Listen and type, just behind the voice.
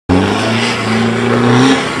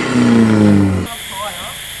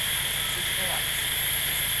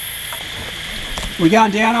We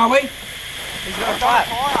going down, are we? He's got a flat.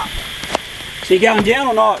 So you going down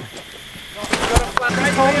or not? Just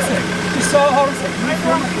hold a sec. Just hold a sec.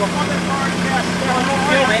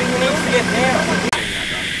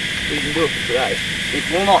 We can do it for today. It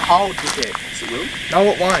will not hold with it. Yes, it will.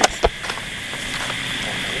 No, it won't.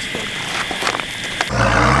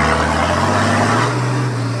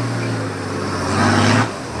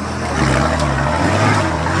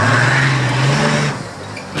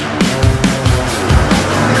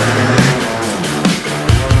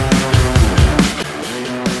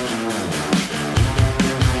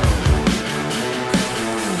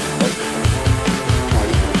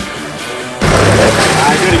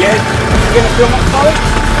 Do it again. You gonna film it, Chloe?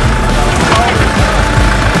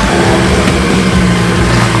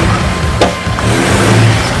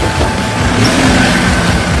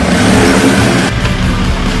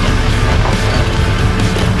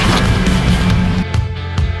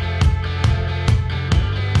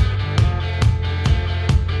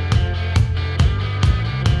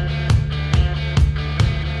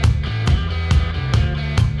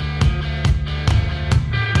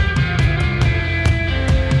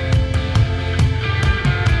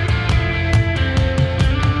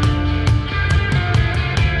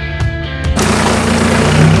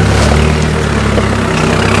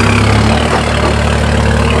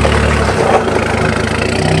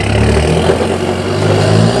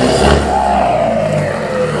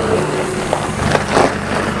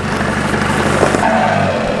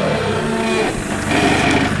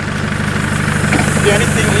 The only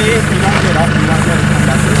thing here, if you don't get up, you won't be able to come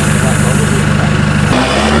back to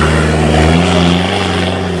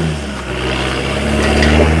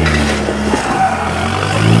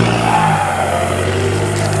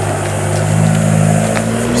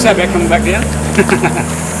Just how about coming back down?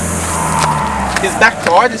 His back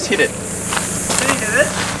tyre just hit it. Did he hit it?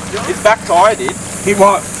 His back tyre did. Hit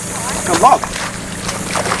what? A log.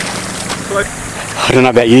 I don't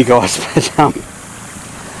know about you guys, but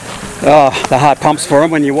oh, the heart pumps for them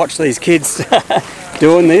when you watch these kids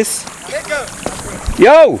doing this. Let go.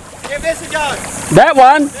 Yo! Give this a go. That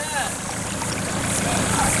one? Yeah.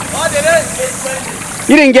 I did it.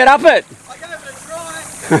 You didn't get up it. I gave it a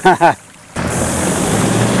try.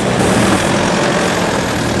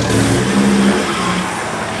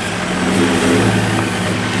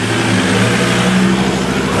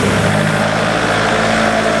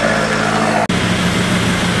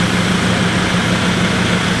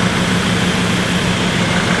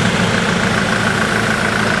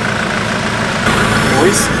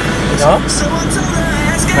 Boys, No?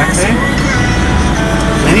 back there.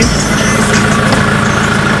 Penny?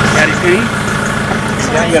 Howdy, Penny?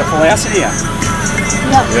 Yeah, you got a full house in here.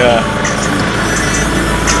 Yeah.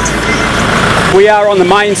 We are on the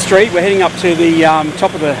main street. We're heading up to the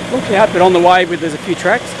top of the lookout, but on the way there's a few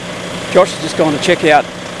tracks. Josh has just gone to check out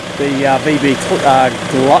the VB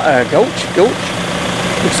Gulch.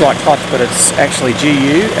 Looks like clutch, but it's actually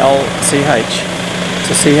G-U-L-C-H.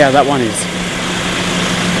 So see how that one is.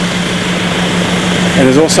 And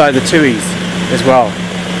there's also the Toowies as well.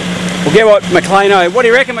 We'll get what McLeano. What do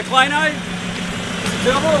you reckon, McLeano?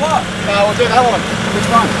 Double or what? No, we'll do that one. Which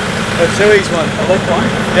one? The Toowies one. The left one?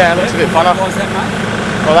 Yeah, it looks a bit funner. What was that, mate?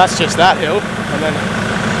 Well, that's just that hill, and then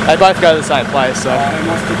they both go to the same place. So,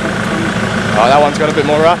 oh, that one's got a bit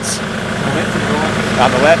more ruts. On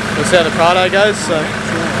the left. We'll see how the Prado goes. So,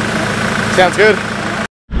 sounds good.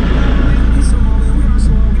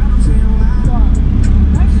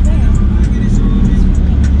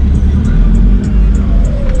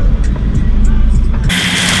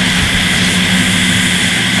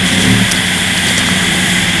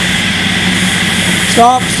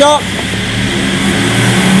 Stop, stop!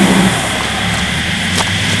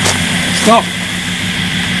 Stop!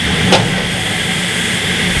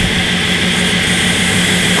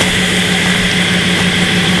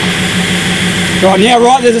 Right, now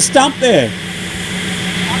right, there's a stump there.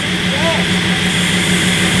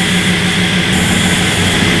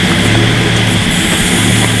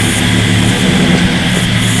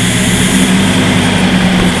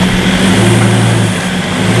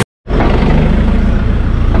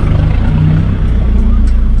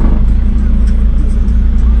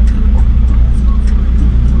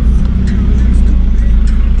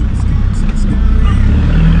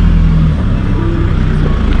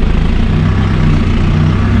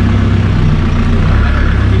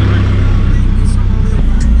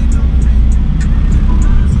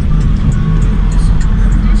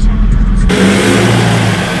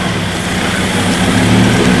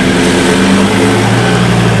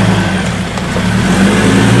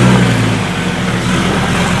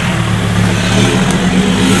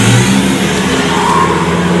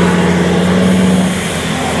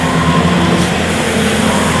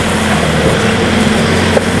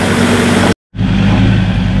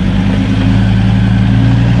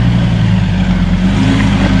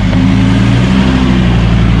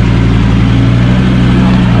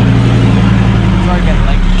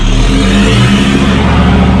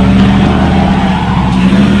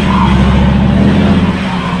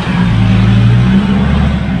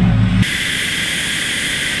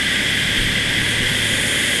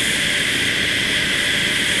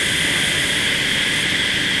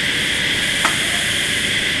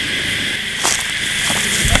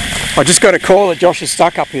 I just got a call that Josh is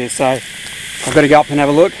stuck up here, so I've got to go up and have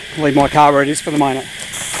a look. Leave my car where it is for the moment.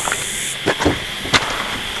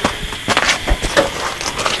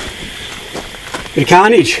 Bit of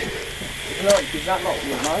carnage.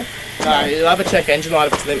 No, you'll have a check engine light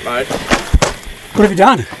if it's limp mode. What have you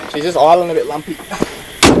done? She's just idling a bit lumpy.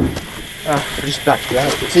 I just backed you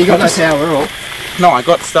out. So you got no power at all? No, I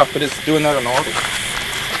got stuff, but it's doing that on idle.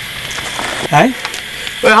 Hey?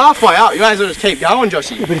 We're halfway up, you may as well just keep going,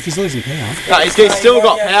 Joshy. Yeah, but if he's losing power... No, he's still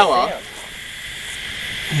got power.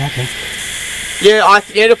 Yeah, okay. Yeah,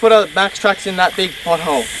 you need to put a max tracks in that big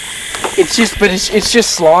pothole. It's just, but it's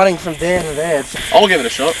just sliding from there to there. I'll give it a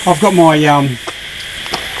shot. I've got my, I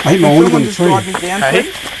hit my awning on the tree. Guide me down, Hey?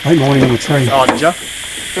 I hit my awning on the tree. Oh, did ya?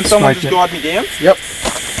 Can someone just Scraped it. guide me down? Yep.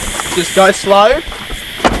 Just go slow.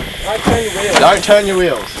 Don't turn your wheels. Don't turn your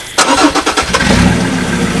wheels.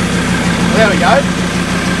 There we go.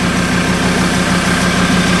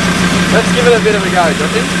 Let's give it a bit of a go,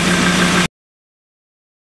 Joshy.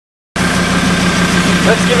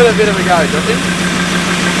 Let's give it a bit of a go, Joshy.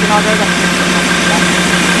 Can I go back?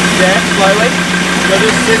 Yeah, slowly. So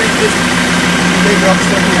just sit in this big rock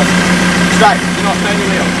stepping up. Straight, do not turn your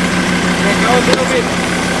wheels. Yeah, go a little bit.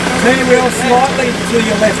 Turn your wheel slightly to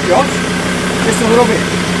your left, Josh. Just a little bit.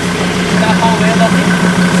 That hole there, Lockie.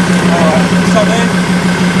 Alright, so then...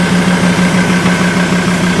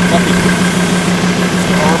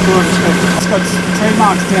 It's got tree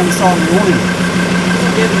marks down the side of the awning.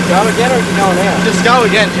 Go again, or is he going out? Just go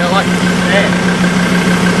again, you know, like there.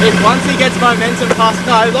 If once he gets momentum past,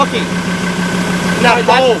 no, Lockie. No,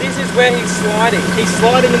 hole. this is where he's sliding. He's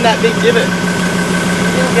sliding in that big divot.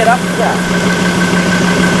 He'll get up to that.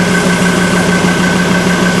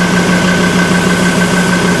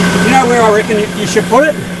 You know where I reckon you should put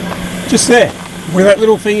it? Just there, where that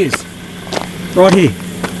little thing is. Right here.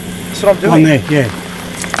 That's what I'm doing. On there, yeah.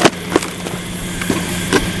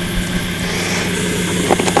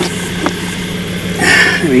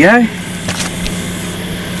 There we go.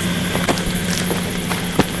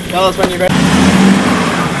 Tell us when you're ready.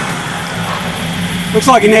 Looks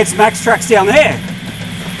like he needs max tracks down there.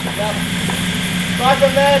 Right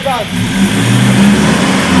from there, bud.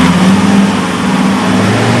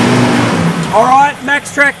 Alright,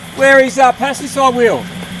 max track where he's passenger side wheel.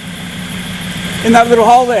 In that little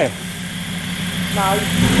hole there. No,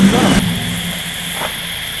 you've got it.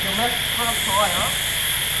 The left front tyre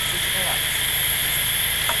is out.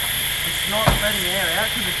 It's not letting air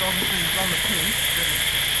out because it's obviously on the pin.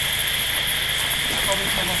 It's probably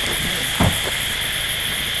come off the pin.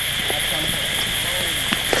 That's done it.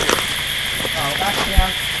 Oh, back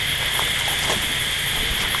down.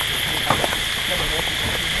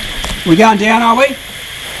 We going down, are we?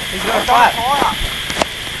 He's got a flat tyre.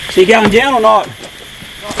 So you going down or not? He's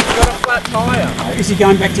got a flat tyre. Is he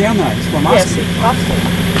going back down though? That's what I'm Yes, asking. he must be.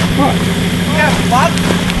 Right. Yeah, flat.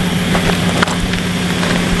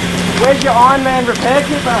 Where's your Iron Man repair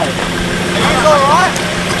kit, mate? Are you alright?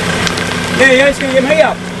 Yeah, he's going to get me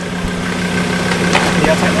up. Yeah,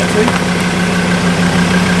 I'll take that too.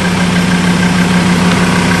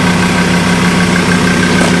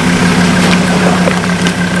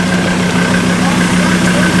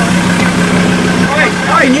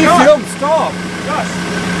 Hey, new film, stop. Josh,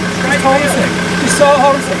 Just hold a sec. Just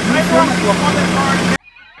hold a sec. New film.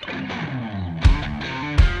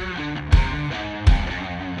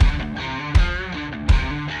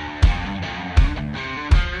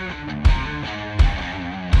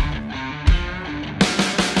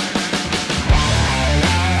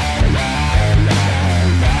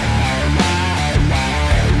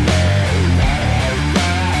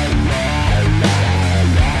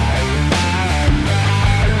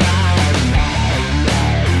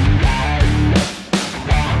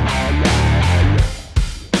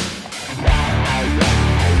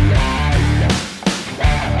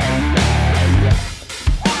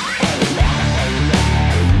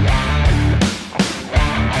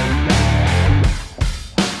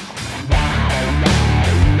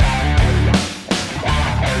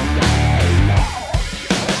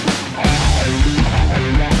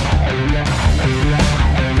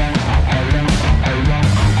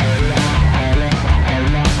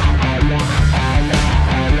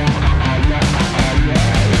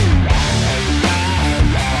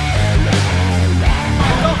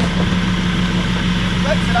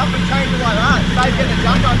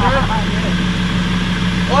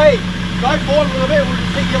 Oi, go forward a little bit, we'll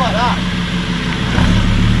just kick you like that.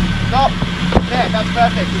 Stop. There, that's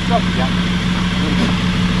perfect. Good job, yeah.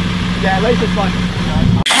 Yeah, at least it's like...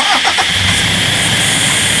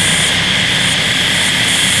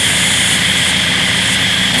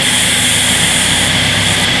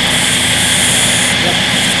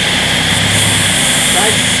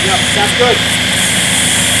 Yep, sounds good.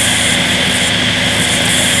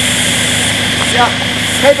 Yeah,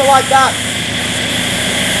 keep it like that.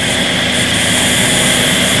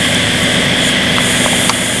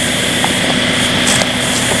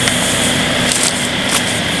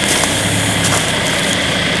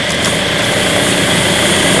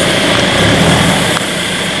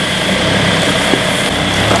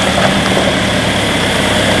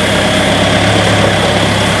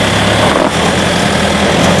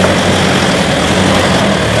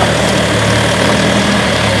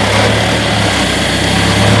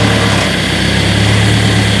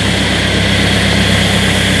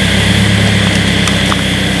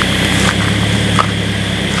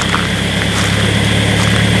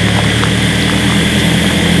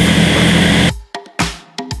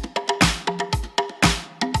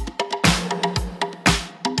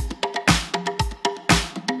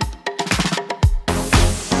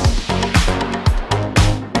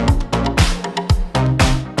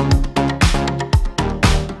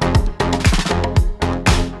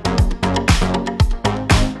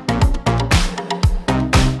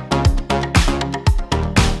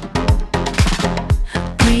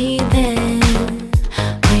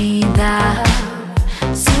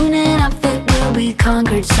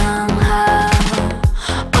 Conquered somehow.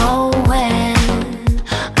 Oh, when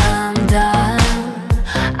I'm done,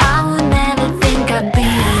 I would never think I'd be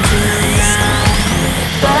until now.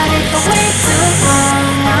 But if I wait too long,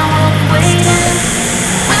 I won't be waiting.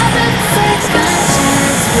 I'll bet the second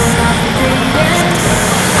chance will not be fading.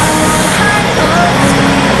 I won't hide away,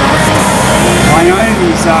 but if I'm waiting, I know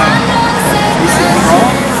he's wrong.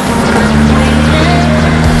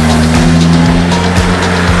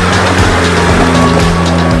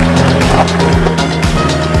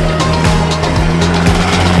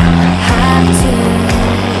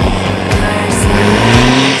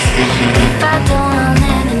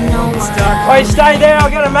 Oh, you stay there, I'll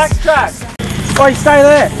get a max track. Oh, you stay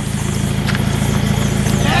there.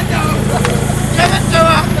 Give it to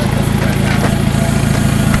her.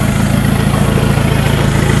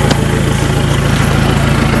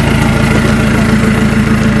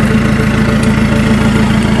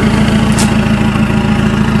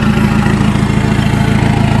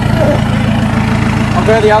 I'll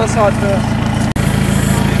go to the other side first.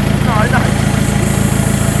 No, no.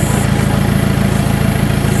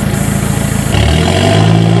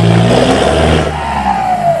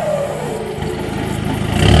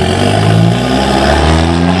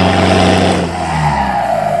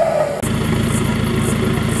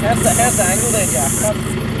 How's the angle there, Jack?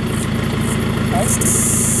 How's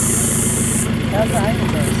the angle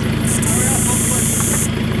there?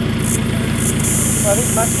 Well, this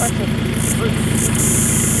much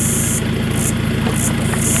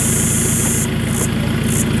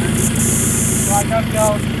Right, go.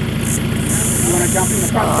 You want to jump in the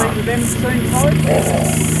front seat with them soon, Chloe?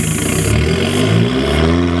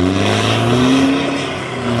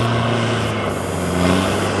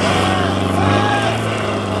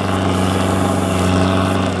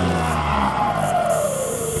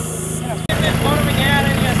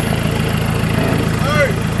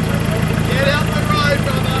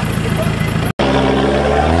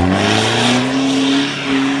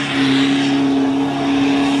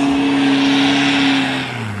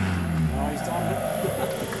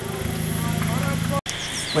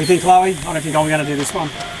 What do you think, Chloe? I don't think I'm going to do this one. I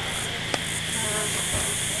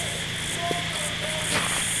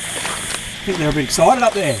think they're a bit excited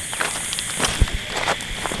up there.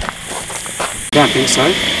 Don't think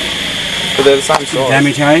so. But they're the same size.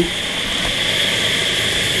 Damage, eh?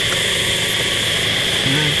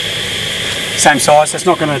 Same size, that's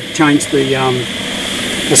not going to change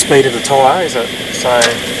the speed of the tyre, is it? So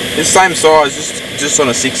it's the same size, just on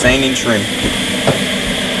a 16-inch rim.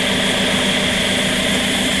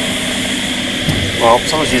 Well,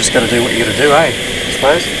 sometimes you just got to do what you got to do, eh? I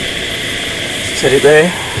suppose. Set it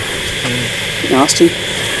there. Nasty.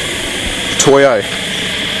 Toyo.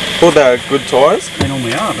 Thought they were good tyres. They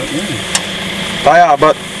normally are, but yeah. They are,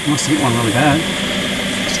 but Must hit one really bad.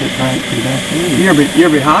 Pretty bad. Yeah. You're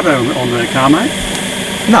a bit harder on the car, mate.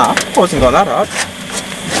 nah, I wasn't got that hard.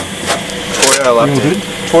 Toyo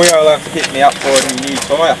will have to hit me up for a new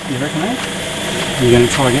tyre. You reckon that? Are you going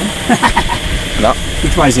to try again? No.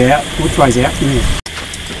 Which way's out? Which way's out from here?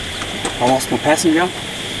 I lost my passenger.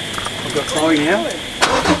 I've got Chloe now.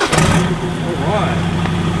 Alright.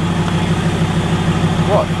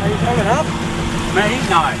 What? Are you coming up? Me?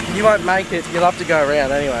 No. You won't make it, you'll have to go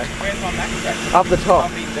around anyway. Where's my max track? Up the top.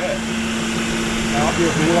 I'll be dirt. I'll be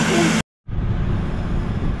with you.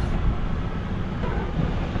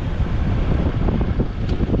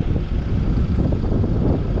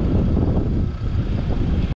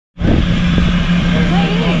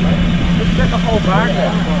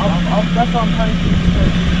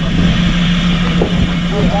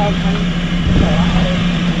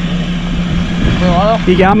 well.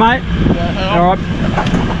 Here you go, mate. Yeah, All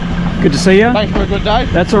right. Good to see you. thanks for a good day.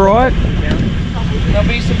 That's all right. There'll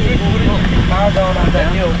be some good footage of Prado on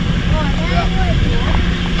that hill.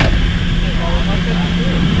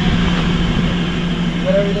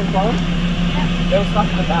 Got everything fine? There was stuff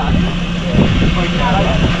in the back.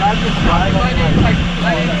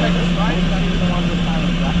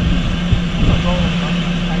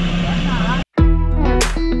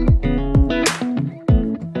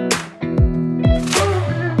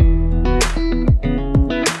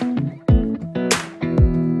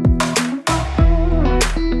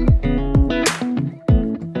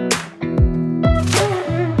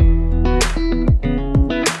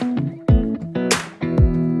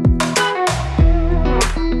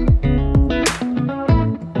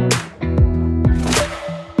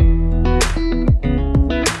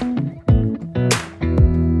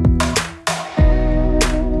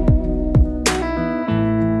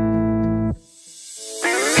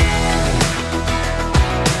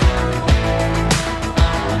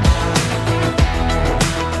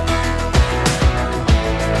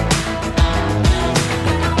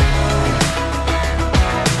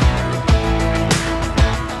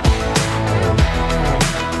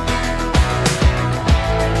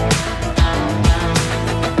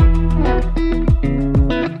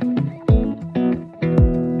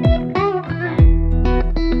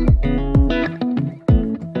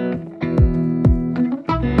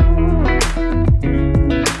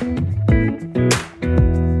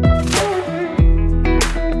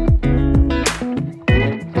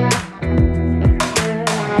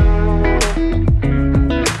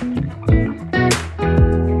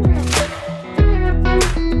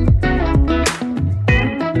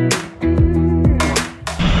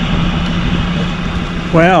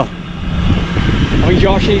 Well, I mean,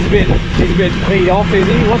 Josh, he's a bit peed off, is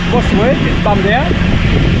he? What's the word? Bit bummed out?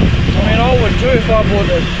 I mean, I would too if I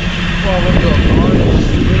bought a 12 on me.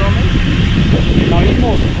 No, he's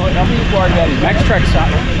more. I think he's worried about his max tracks,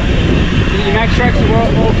 aren't you? Is your max tracks are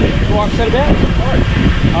all upset about?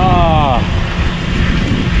 Ah.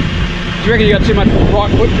 Do you reckon you got too much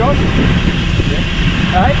right foot, Josh? Yeah.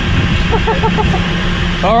 Hey?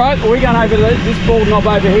 All right, well, we're going over this bald knob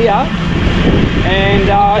over here, and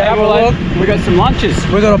we got some lunches.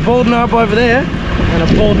 We got a bald knob over there and a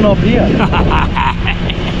bald knob here.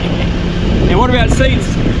 And what about seats?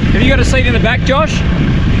 Have you got a seat in the back, Josh?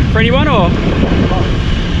 For anyone, or?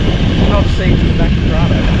 Not seats in the back of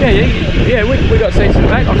Prado. Yeah, we got seats in the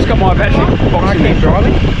back. I've just got my battery box. I keep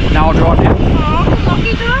driving? No, I'll drive now. Oh,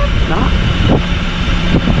 lucky drive? No.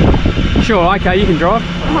 Sure, okay, you can drive.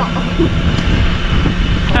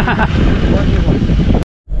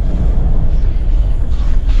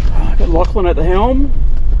 Got Lachlan at the helm.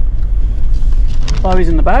 Chloe's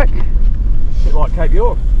in the back. A bit like Cape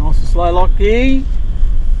York. Nice and slow, Lockie.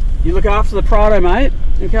 You look after the Prado, mate.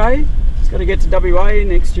 Okay? It's got to get to WA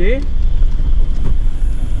next year.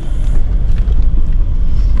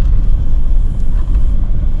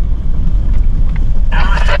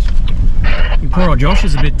 And poor old Josh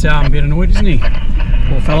is a bit annoyed, isn't he?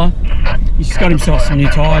 Poor fella. He's just got himself some new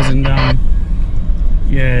tyres and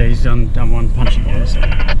yeah, he's done one punchy boys.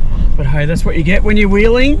 But hey, that's what you get when you're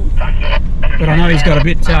wheeling. But I know he's got a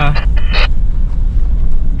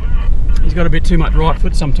bit too much right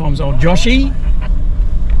foot sometimes, old Joshy.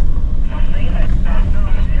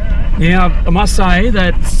 Now I must say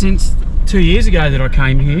that since 2 years ago that I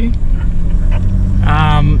came here,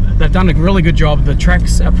 they've done a really good job. The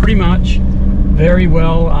tracks are pretty much very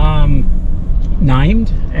well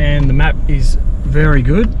named, and the map is very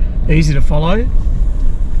good, easy to follow,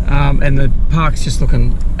 and the park's just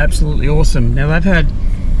looking absolutely awesome. Now they've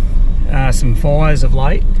had some fires of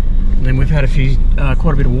late, and then we've had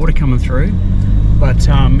quite a bit of water coming through, but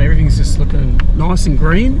everything's just looking nice and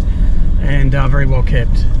green and very well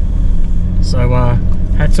kept. So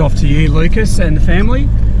hats off to you, Lucas, and the family.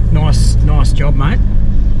 Nice job, mate.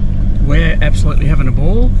 We're absolutely having a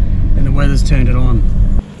ball, and the weather's turned it on.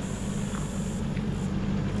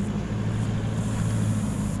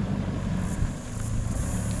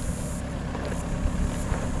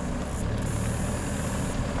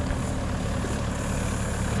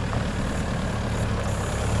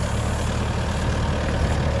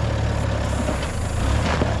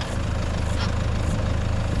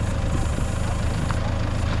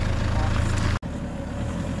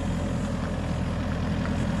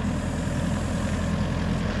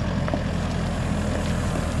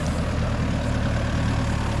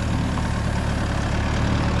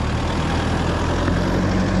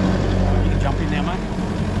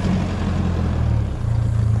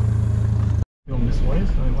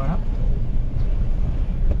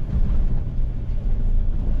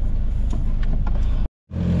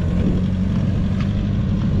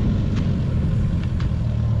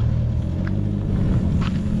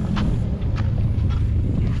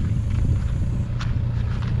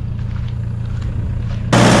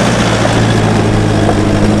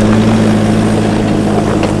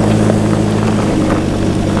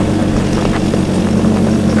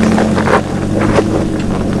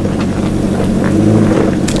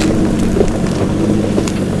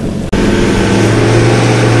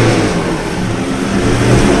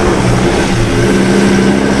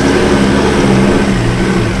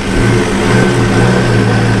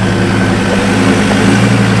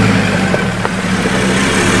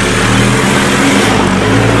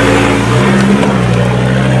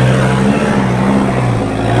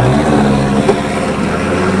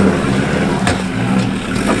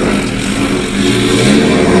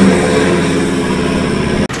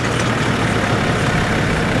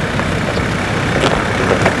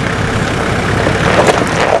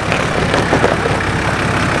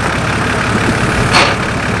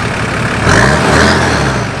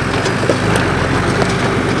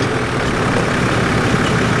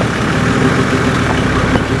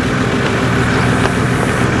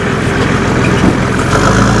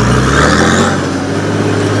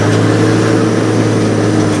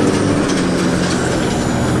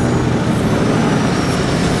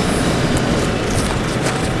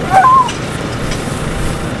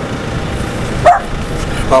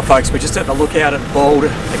 Well folks, we're just at the lookout at Bald,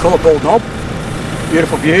 they call it Bald Knob.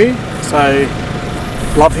 Beautiful view. So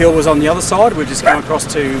Love Hill was on the other side, we're just going across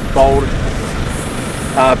to Bald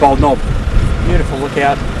Knob. Beautiful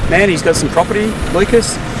lookout. Man, he's got some property,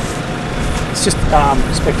 Lucas. It's just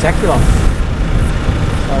spectacular.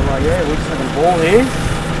 So yeah, we're just having a ball here,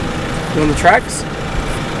 doing the tracks.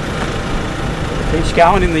 Quiche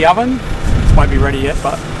going in the oven. It won't be ready yet,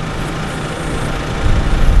 but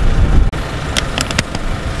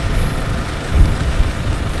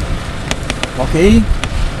Lockie.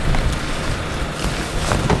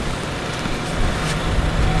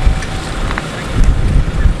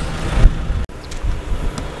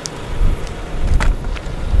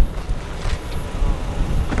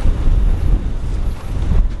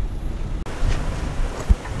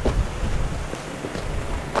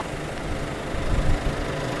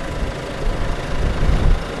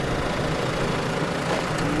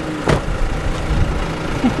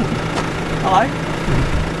 Hello.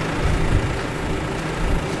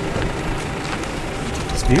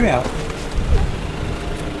 This view out.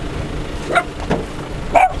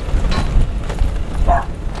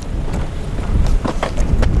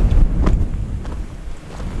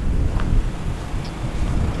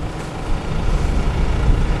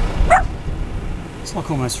 It's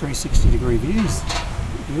like almost 360-degree views.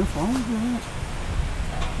 Beautiful. Look at that.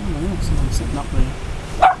 Oh yeah, someone's setting up the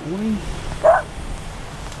awning.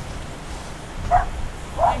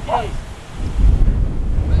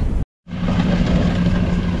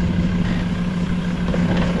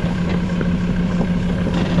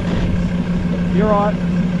 You're right.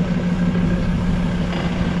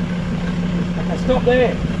 Okay, stop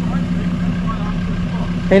there.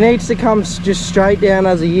 He needs to come just straight down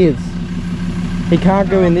as he is. He can't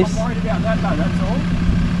go in this. I'm worried about that though, that's all.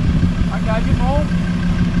 Okay, a bit more.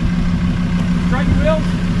 Straighten your wheels.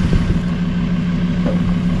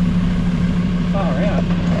 Far out.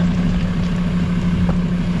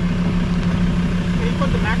 Can you put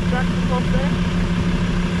the max track across there?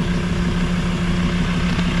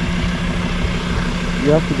 You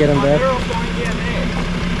have to get him back. They're all going down there.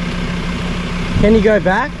 Can you go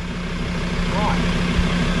back? Right.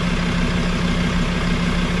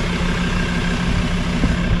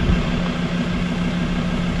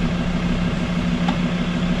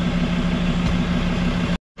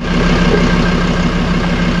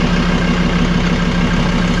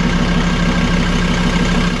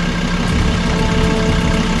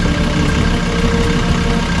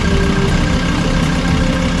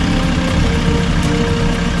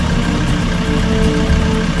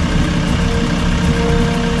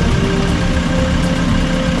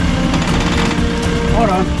 Hold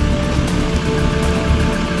on.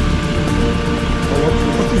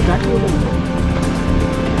 What's his back wheel?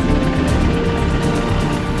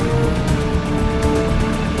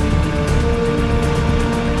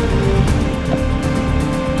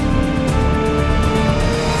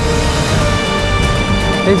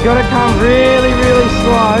 He's got to come really, really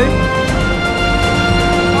slow.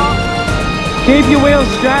 Keep your wheels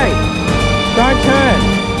straight. Don't turn.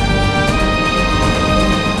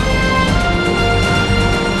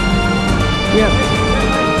 Yep.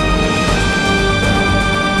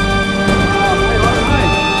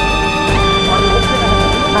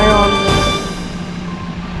 Hang on.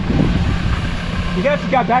 You have to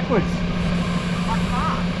go backwards.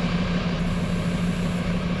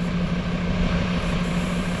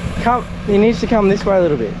 Come. He needs to come this way a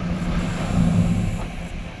little bit.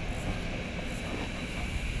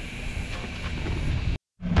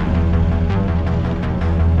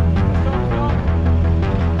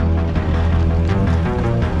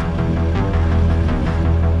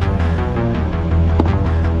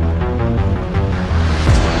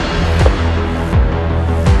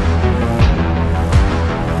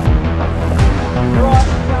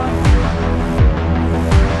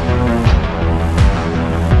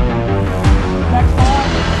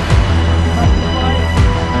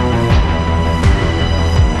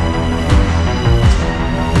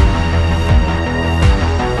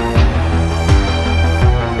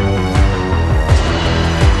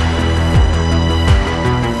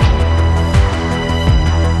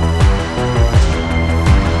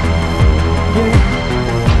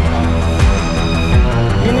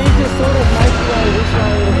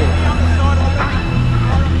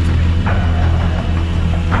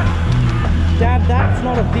 That's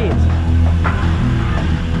not a bit.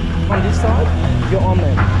 On this side, you're on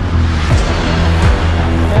there.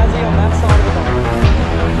 How's he on that side of the boat?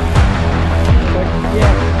 So,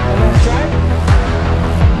 yeah, and then straight.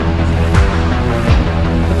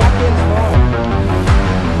 The back end's fine.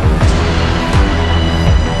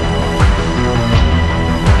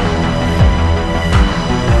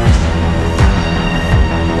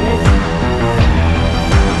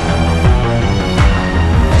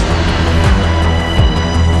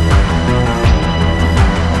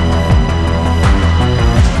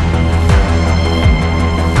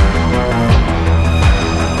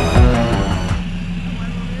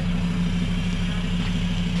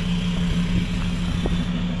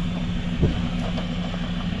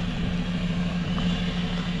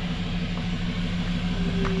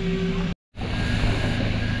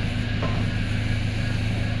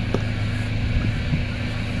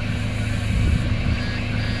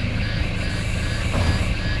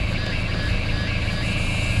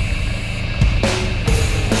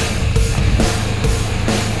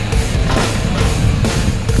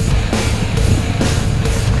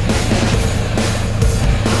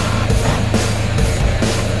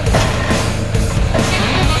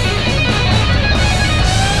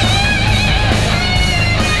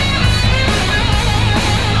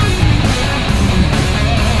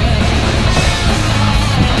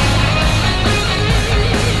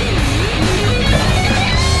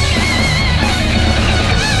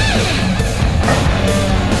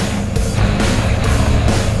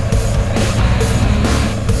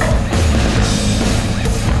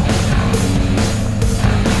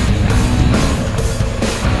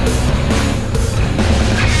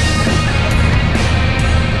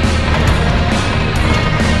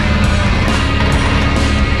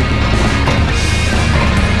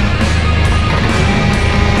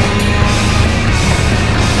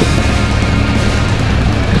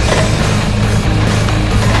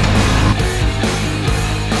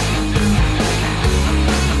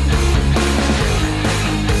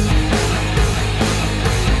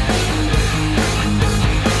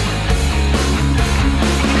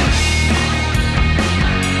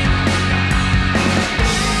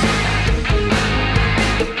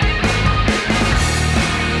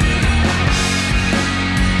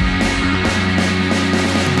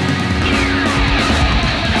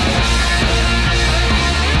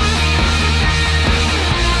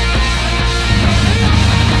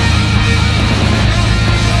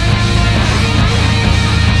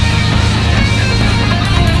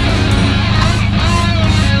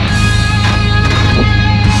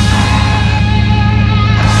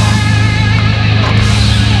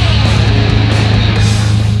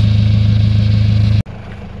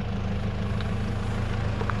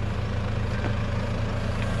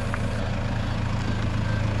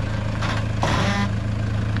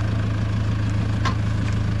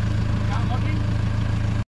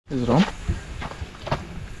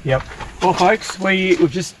 Yep. Well, folks, we've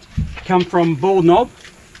just come from Bald Knob,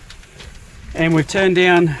 and we've turned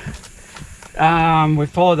down. We've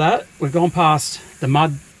followed that. We've gone past the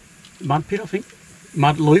mud pit, I think,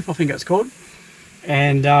 mud loop, I think it's called,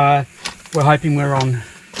 and we're hoping we're on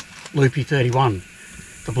Loopy 31,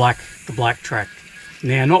 the black track.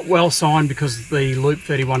 Now, not well signed because the Loop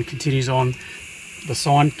 31 continues on. The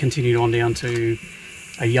sign continued on down to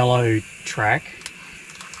a yellow track,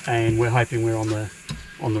 and we're hoping we're on the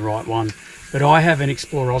right one. But I have an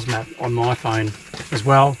Explorer Oz map on my phone as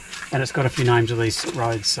well, and it's got a few names of these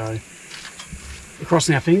roads, so we're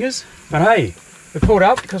crossing our fingers. But hey, we pulled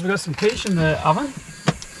up because we've got some quiche in the oven.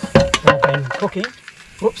 We've been cooking.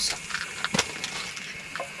 Whoops.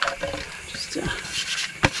 Just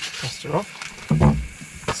dust her off.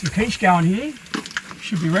 Some quiche going here.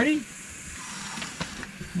 Should be ready.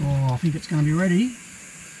 Oh, I think it's going to be ready.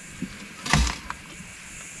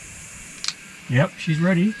 Yep, she's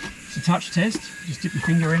ready. It's a touch test. Just dip your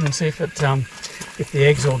finger in and see if the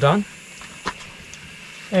egg's all done.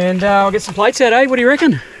 And I'll get some plates out, eh? What do you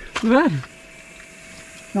reckon? Look at that.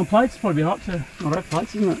 No plates, probably hot to not have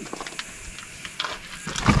plates, isn't it?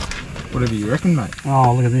 Whatever you reckon, mate.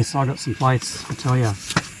 Oh, look at this. I got some plates, I tell you.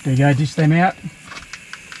 There you go, dish them out.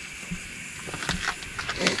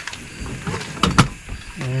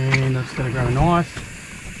 And I'm just going to grab a knife.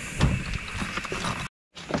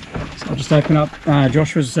 So I'll just open up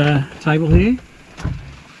Joshua's table here.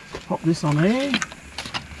 Pop this on there.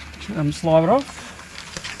 Slide it off.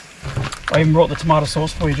 I even brought the tomato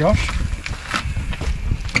sauce for you, Josh.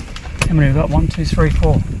 How many have we got? 1, 2, 3,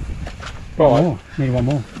 4. One more. Need one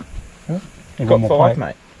more. Huh? Need got one more 5, plate.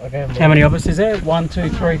 mate. Okay, how many of us is there? 1, 2,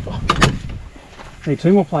 3, 4. Need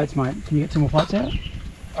 2 more plates, mate. Can you get 2 more plates out?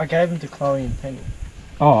 I gave them to Chloe and Penny.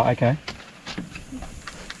 Oh, okay.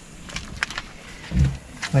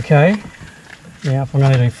 Okay. Now, if I'm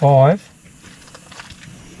going to do 5.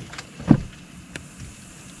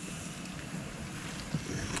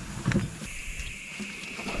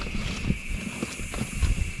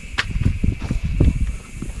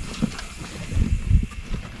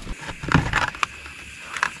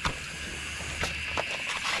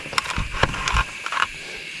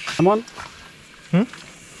 Come on. Hmm?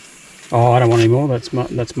 Oh, I don't want any more. That's mine.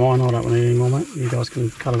 I don't want any more, mate. You guys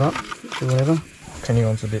can cut it up or whatever. Penny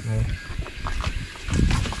wants a bit more.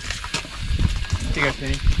 Here you go,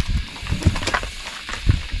 Penny.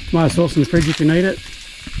 Tomato sauce in the fridge if you need it.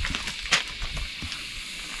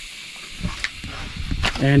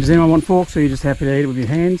 And does anyone want forks, or are you just happy to eat it with your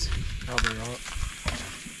hands? I'll be right.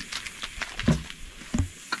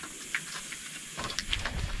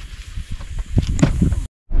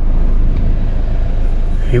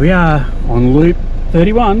 Here we are on Loop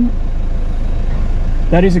 31.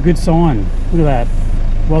 That is a good sign. Look at that.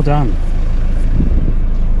 Well done.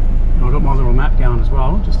 And I've got my little map going as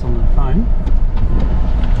well, just on the phone.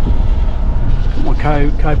 Got my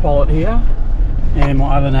co-pilot here, and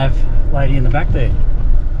my other nav lady in the back there.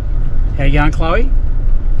 How you going, Chloe?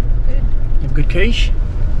 Good. You have a good quiche?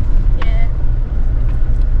 Yeah.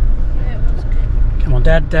 Yeah, it was good. Come on,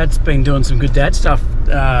 Dad's been doing some good dad stuff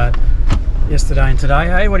yesterday and today.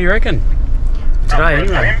 Hey, what do you reckon? Today,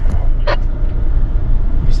 anyway. What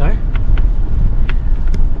do you say?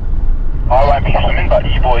 I won't be swimming, but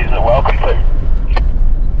you boys are welcome to.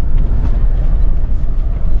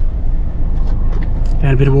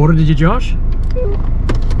 Found a bit of water, did you, Josh?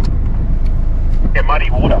 Yeah, muddy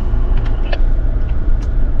water.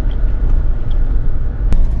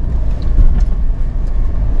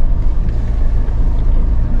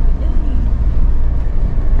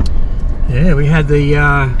 Yeah, we had the, you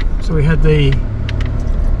want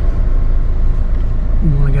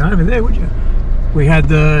to go over there, would you? We had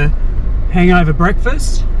the hangover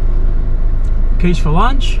breakfast, quiche for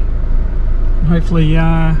lunch, and hopefully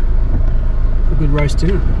a good roast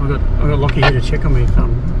dinner. I got Lockie here to check on me,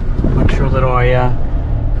 make sure that I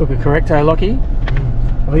cook it correct, eh, Lockie?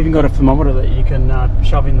 I've even got a thermometer that you can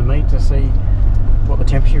shove in the meat to see what the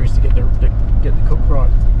temperature is to get the cook right.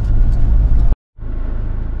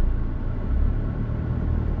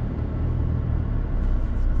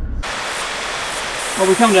 Well,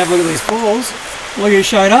 we come to have a look at these falls. Look who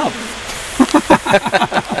showed up.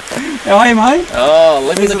 How are you, mate? Oh,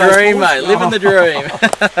 living the dream, mate. Living the dream.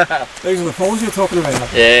 These are the falls you're talking about.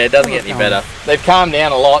 Yeah, it doesn't get any better. They've calmed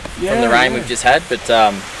down a lot from the rain we've just had, but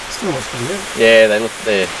still looks pretty good. yeah,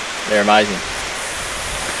 they're amazing.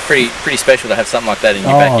 Pretty special to have something like that in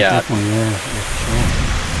your backyard. Definitely, yeah,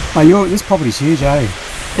 for sure. This property's huge, eh?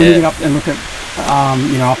 When you get up and look at,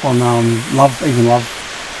 up on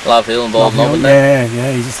Love Hill and Bald Knob and that.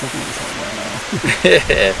 Yeah, he's just looking at this like, wow.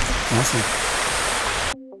 Yeah. Awesome.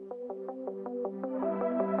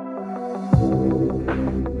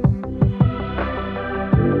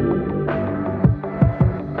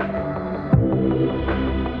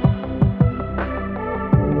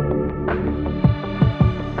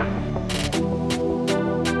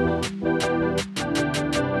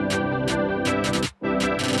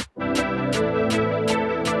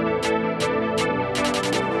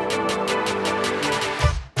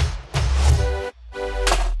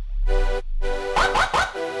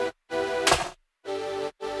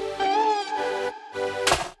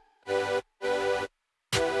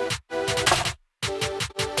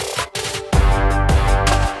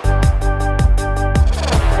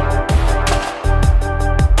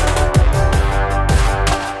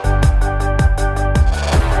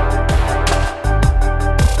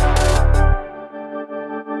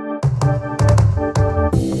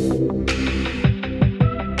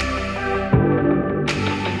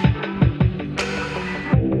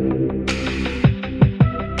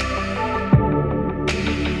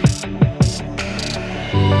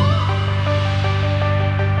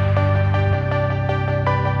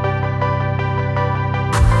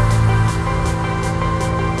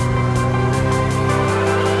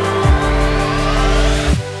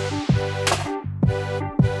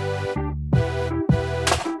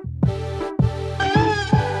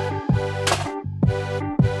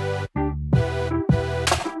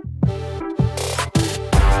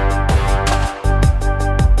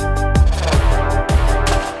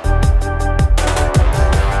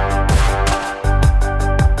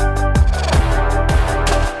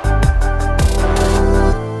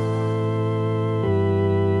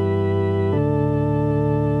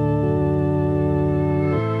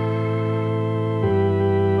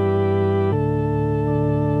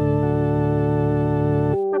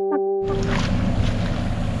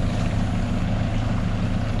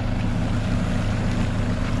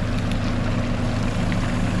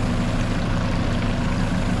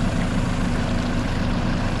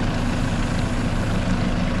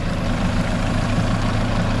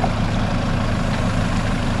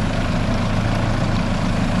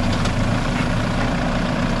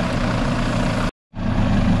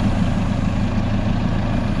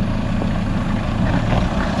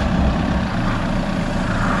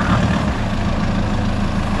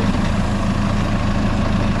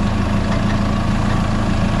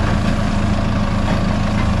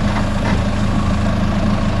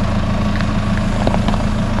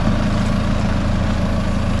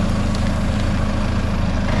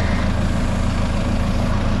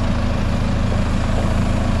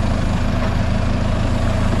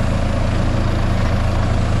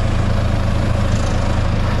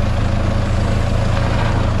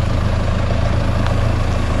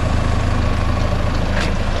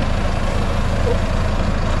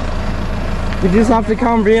 You just have to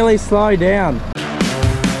come really slow down.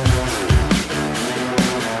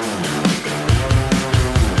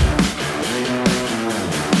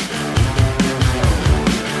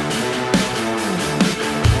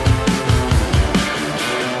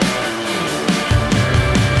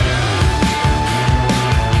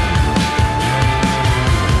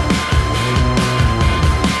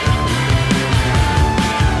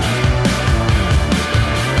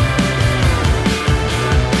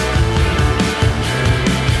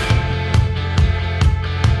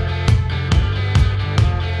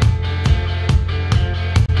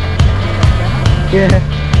 Yeah.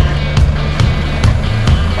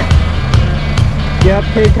 Yep,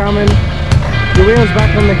 keep coming. Your wheel's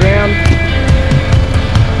back on the ground.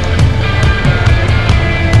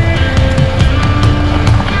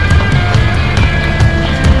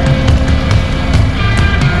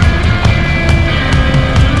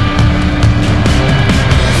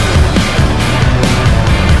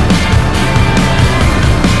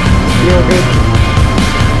 You're good.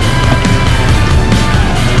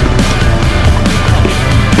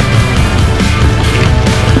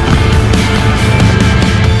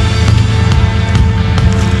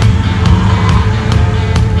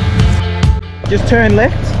 Just turn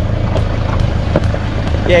left.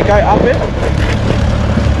 Yeah, go up it.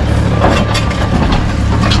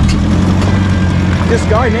 Just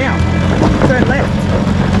go now. Turn left.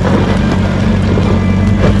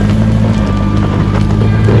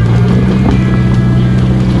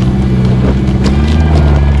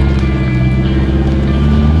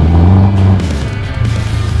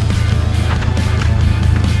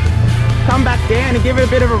 Come back down and give it a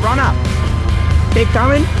bit of a run up. Keep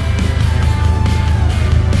coming.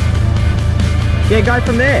 Yeah, go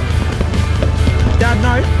from there. Dad,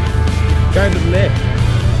 no. Go from there.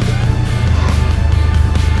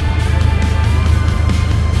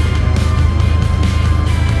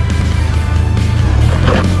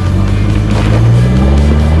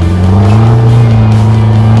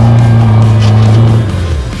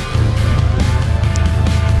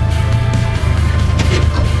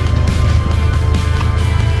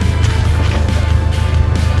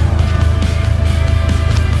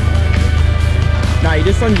 No, you're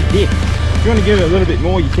just on your dick. If you want to give it a little bit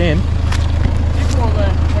more, you can.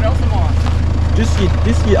 What else am I?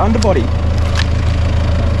 Just your underbody.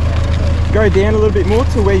 Go down a little bit more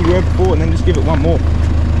to where you were before, and then just give it one more.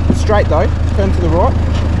 Straight though. Turn to the right.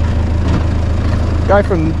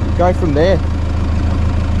 Go from there.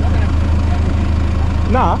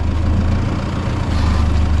 Nah.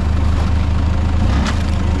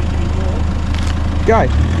 Go.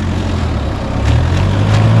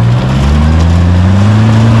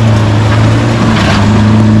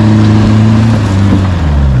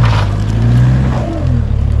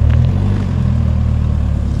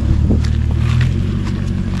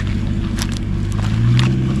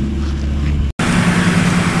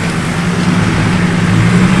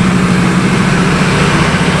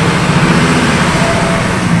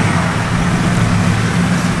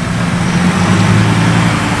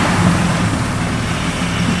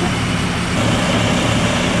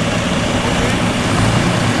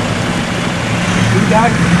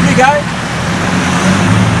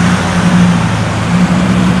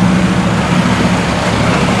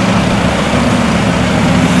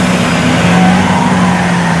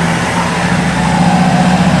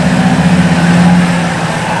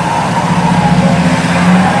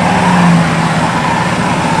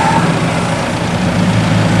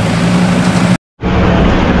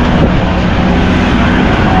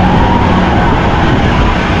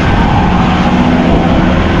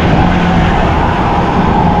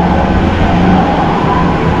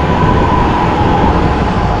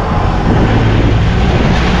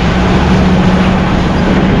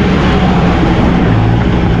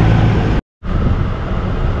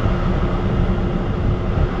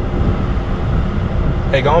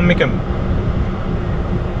 How you going, Mickham?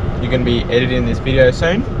 You're going to be editing this video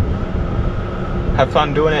soon? Have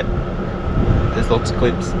fun doing it. There's lots of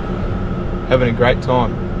clips. Having a great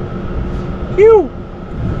time. Phew!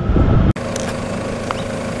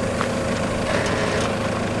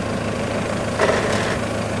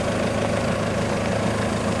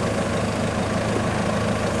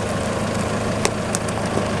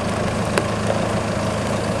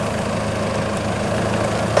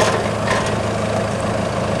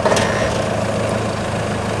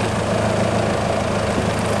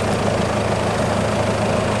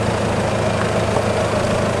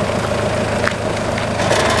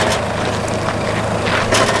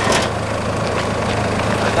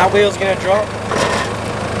 That wheel's gonna drop.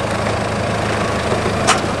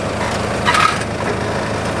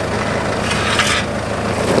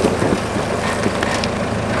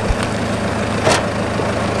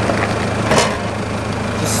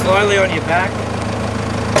 Just slowly on your back.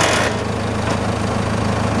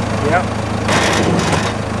 Yep.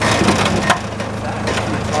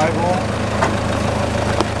 Tie ball.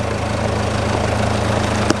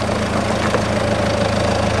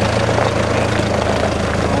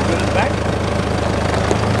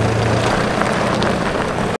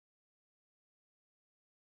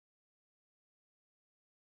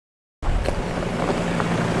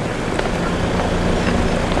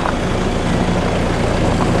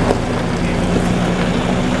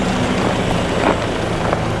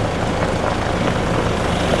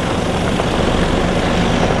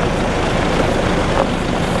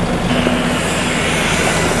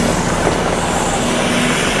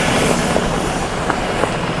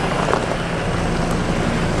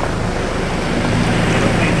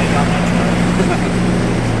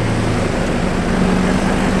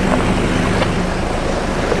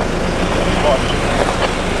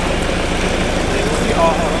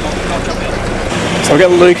 So we've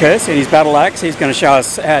got Lucas and his battle axe. He's going to show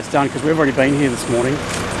us how it's done because we've already been here this morning.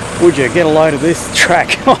 Would you get a load of this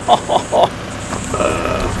track? How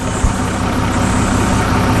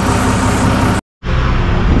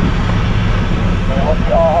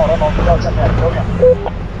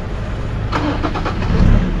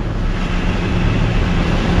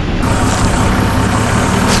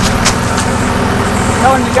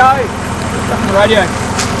on you go? Up on the radio.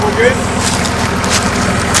 All good?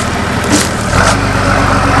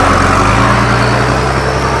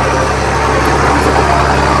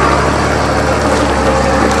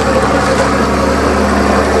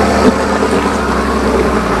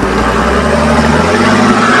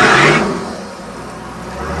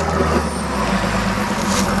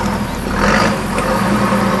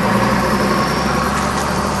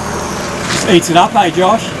 Eats it up, eh,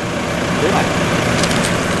 Josh? Yeah.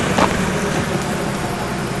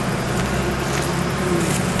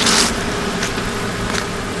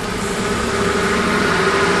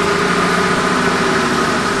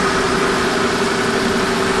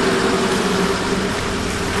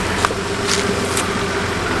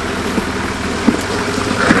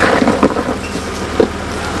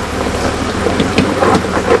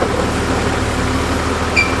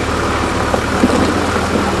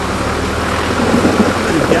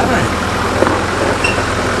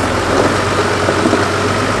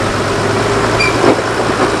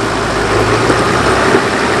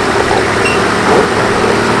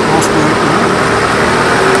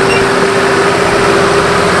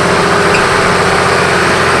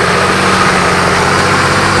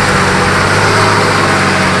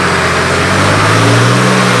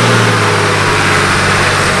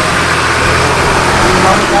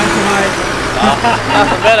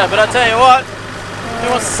 Nothing better, but I tell you what, who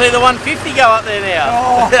wants to see the 150 go up there now?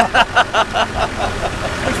 Oh.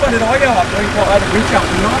 Which one did I go up doing? I had a winch up,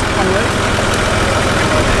 nice one of these.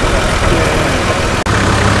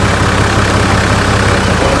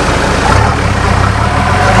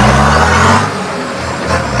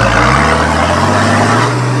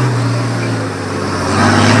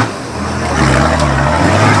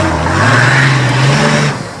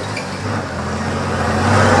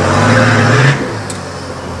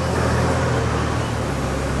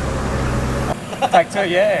 Take two,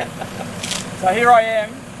 yeah. So here I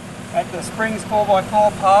am at the Springs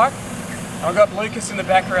 4x4 park. I've got Lucas in the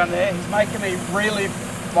background there. He's making me relive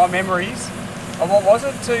my memories of what was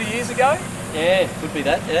it, 2 years ago? Yeah, could be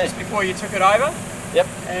that, yeah. Just before you took it over. Yep.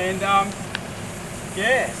 And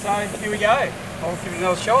yeah, so here we go. I'll give it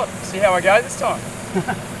another shot, see how I go this time.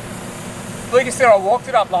 Lucas said I walked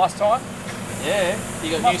it up last time. Yeah,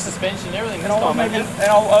 you got new suspension and everything this and time, and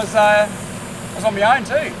I was on my own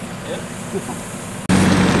too. Yep.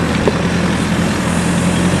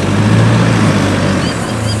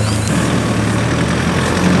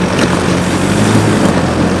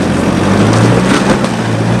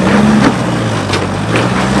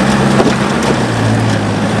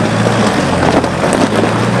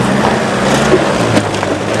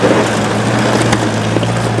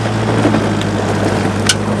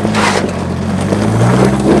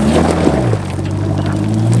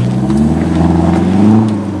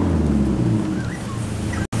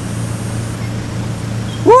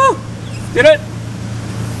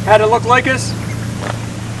 How'd it look, Lucas?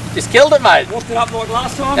 Just killed it, mate. Walked it up like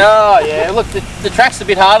last time? Oh yeah, look, the track's a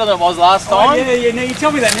bit harder than it was last time. Oh yeah, now you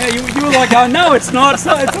tell me that now. You were like, oh no, it's not. It's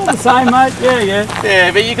all the same, mate. Yeah.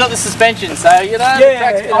 Yeah, but you got the suspension, so you know, the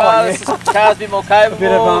track's a bit harder, the car's a bit more capable, A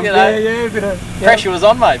bit of, you know. a bit of... Pressure was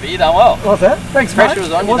on, mate, but you done well. What's that? Thanks, mate. Pressure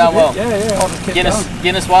was on, you done well. Yeah, I'll just keep Guinness going.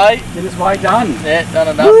 Guinness way. Guinness way done. Yeah, done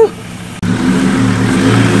enough. Woo.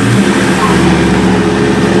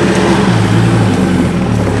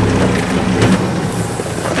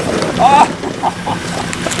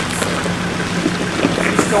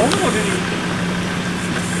 Or did he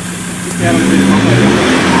get down on the bit of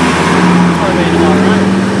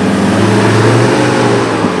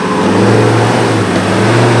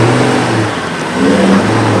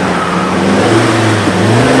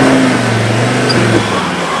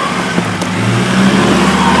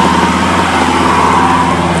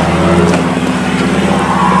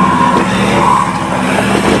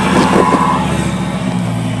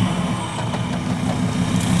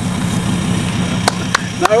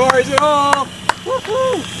no worries at all.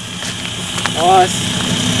 Woohoo! Nice.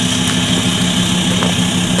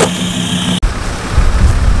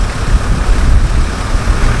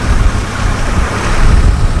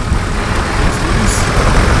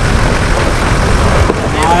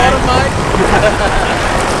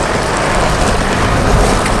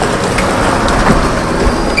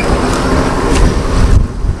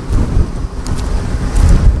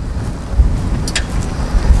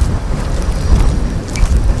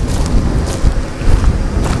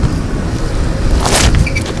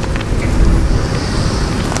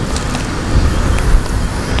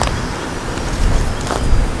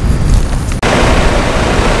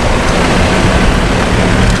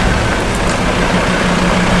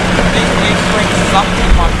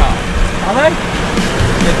 Are they?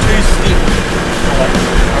 They're too stiff. I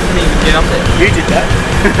couldn't even get up there. You did that.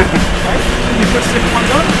 Hey, you put slip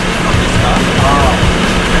ones on? Not this car. Oh.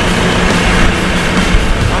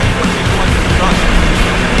 I ain't putting the ones in the front.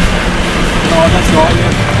 Oh, that's right,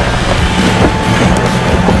 yeah.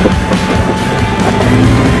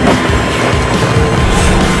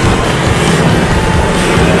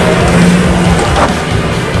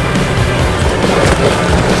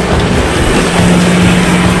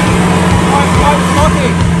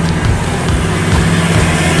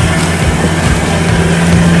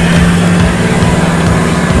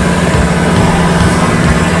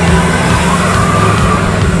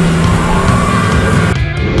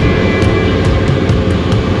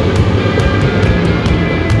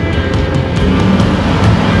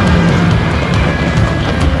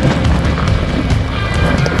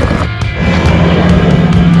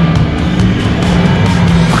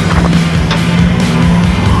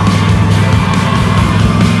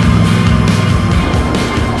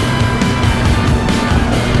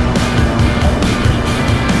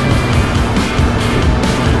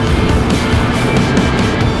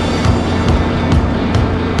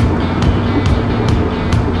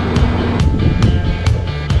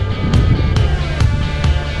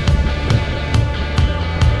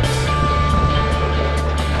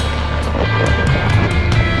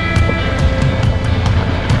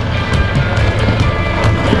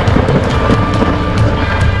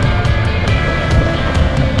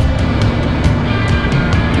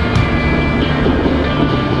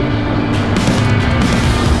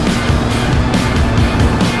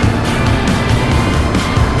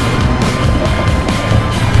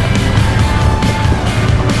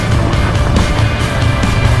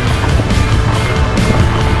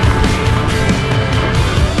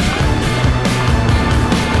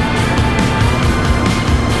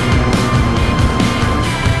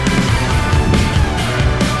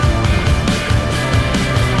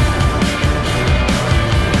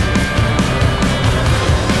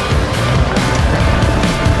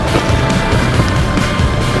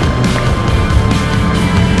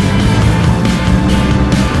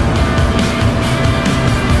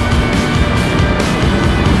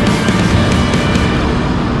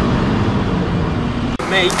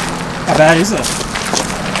 How bad is it?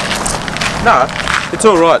 No, it's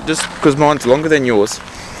alright, just because mine's longer than yours.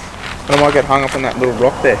 And I might get hung up on that little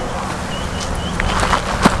rock there.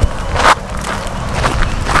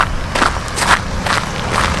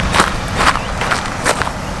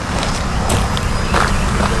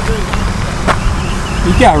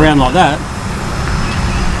 You go around like that.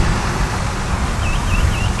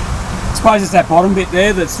 I suppose it's that bottom bit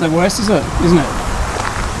there that's the worst, isn't it?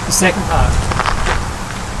 The second part.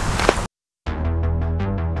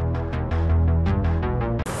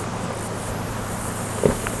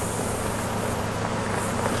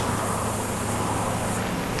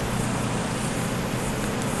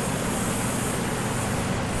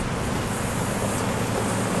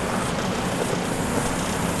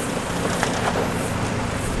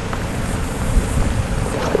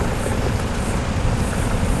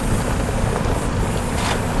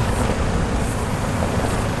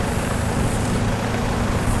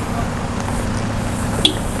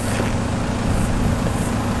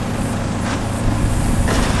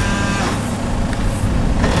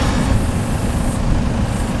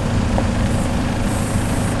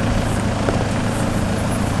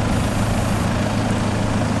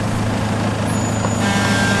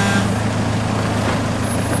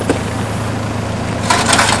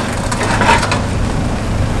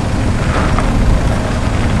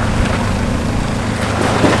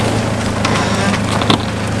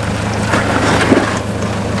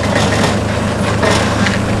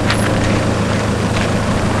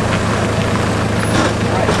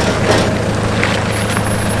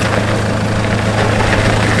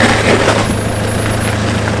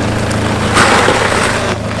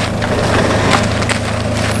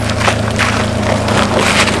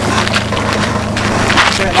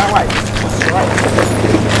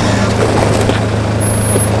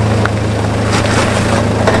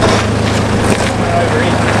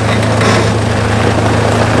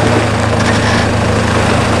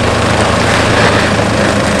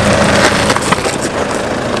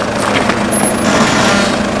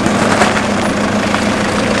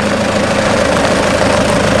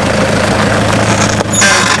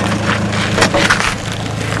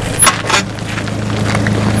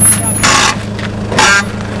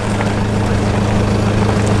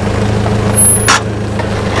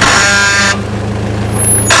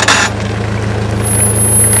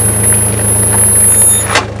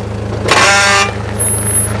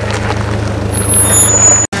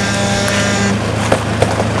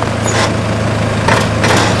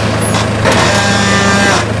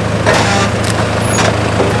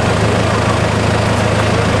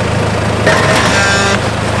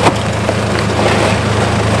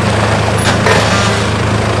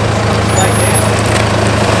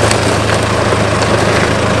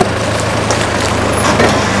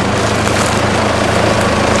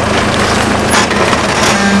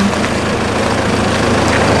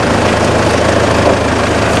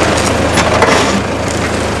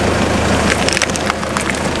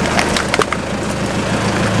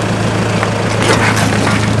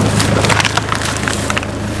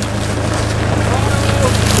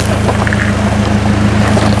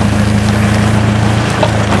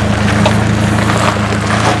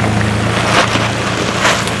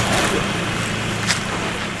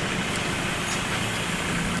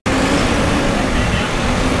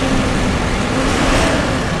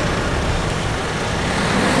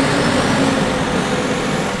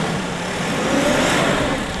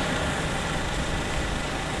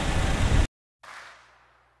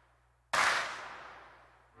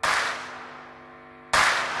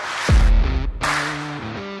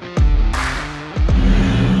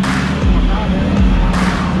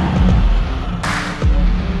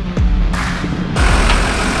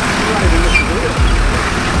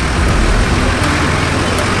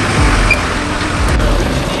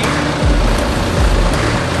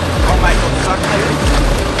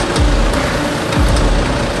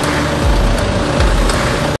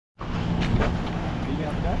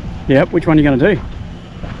 Yep, which one are you going to do?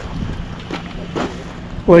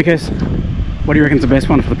 Lucas, what do you reckon's the best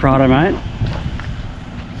one for the Prado, mate?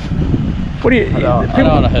 What do you... I don't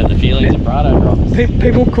want to hurt the feelings of Prado drivers.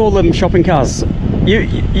 People call them shopping cars.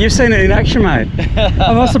 You've seen it in action, mate.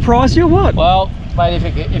 Have I surprised you or what? Well, mate,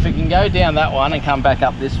 if it can go down that one and come back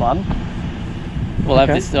up this one, we'll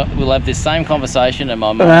have this same conversation, and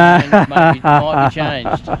my mind might be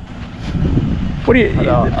changed. What do you... I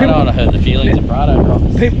don't want to hurt the feelings of Prado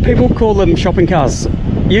drivers. People call them shopping cars.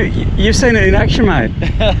 You've seen it in action, mate.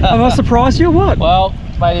 Have I surprised you or what? Well,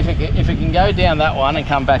 mate, if it can go down that one and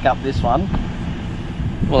come back up this one,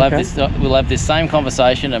 we'll have this same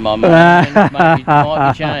conversation, and my mind might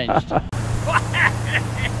be changed.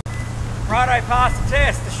 Prado passed the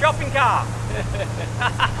test, the shopping car.